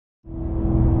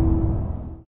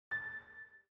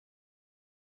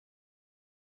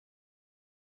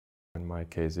my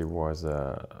case, it was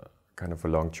a kind of a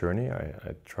long journey.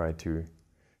 I tried to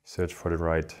search for the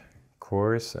right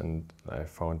course, and I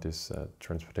found this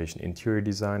transportation interior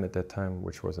design at that time,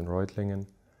 which was in Reutlingen.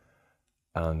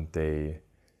 And they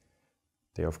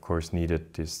of course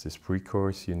needed this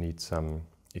pre-course. You need some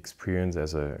experience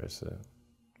as a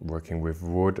working with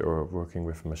wood or working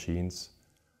with machines.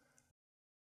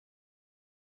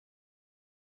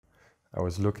 I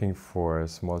was looking for a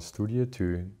small studio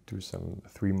to do some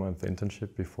 3-month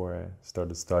internship before I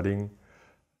started studying.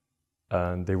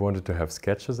 And they wanted to have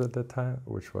sketches at that time,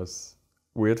 which was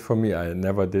weird for me. I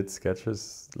never did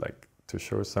sketches, like to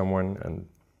show someone, and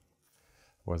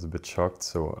was a bit shocked.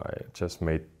 So I just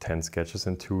made 10 sketches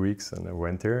in 2 weeks, and I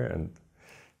went there, and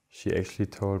she actually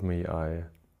told me I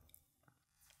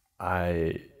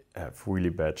have really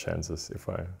bad chances if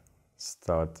I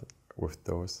start with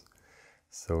those.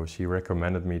 So she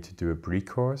recommended me to do a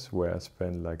pre-course where I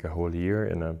spent like a whole year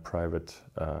in a private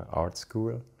art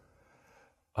school.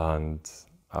 And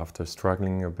after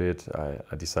struggling a bit,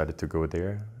 I decided to go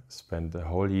there, spend the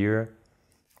whole year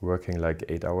working like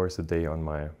 8 hours a day on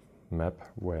my map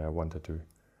where I wanted to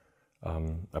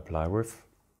apply with.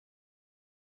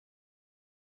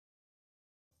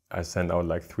 I sent out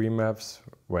like 3 maps,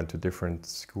 went to different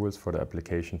schools for the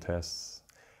application tests,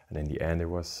 and in the end it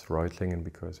was Reutlingen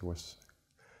because it was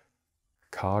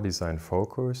car design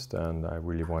focused and I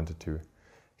really wanted to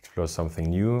explore something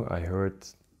new.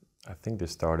 I think they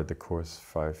started the course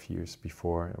 5 years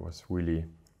before. It was really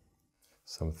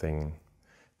something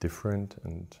different,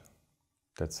 and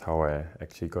that's how I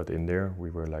actually got in there.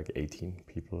 We were like 18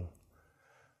 people,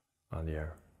 and yeah,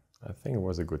 I think it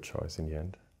was a good choice in the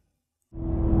end.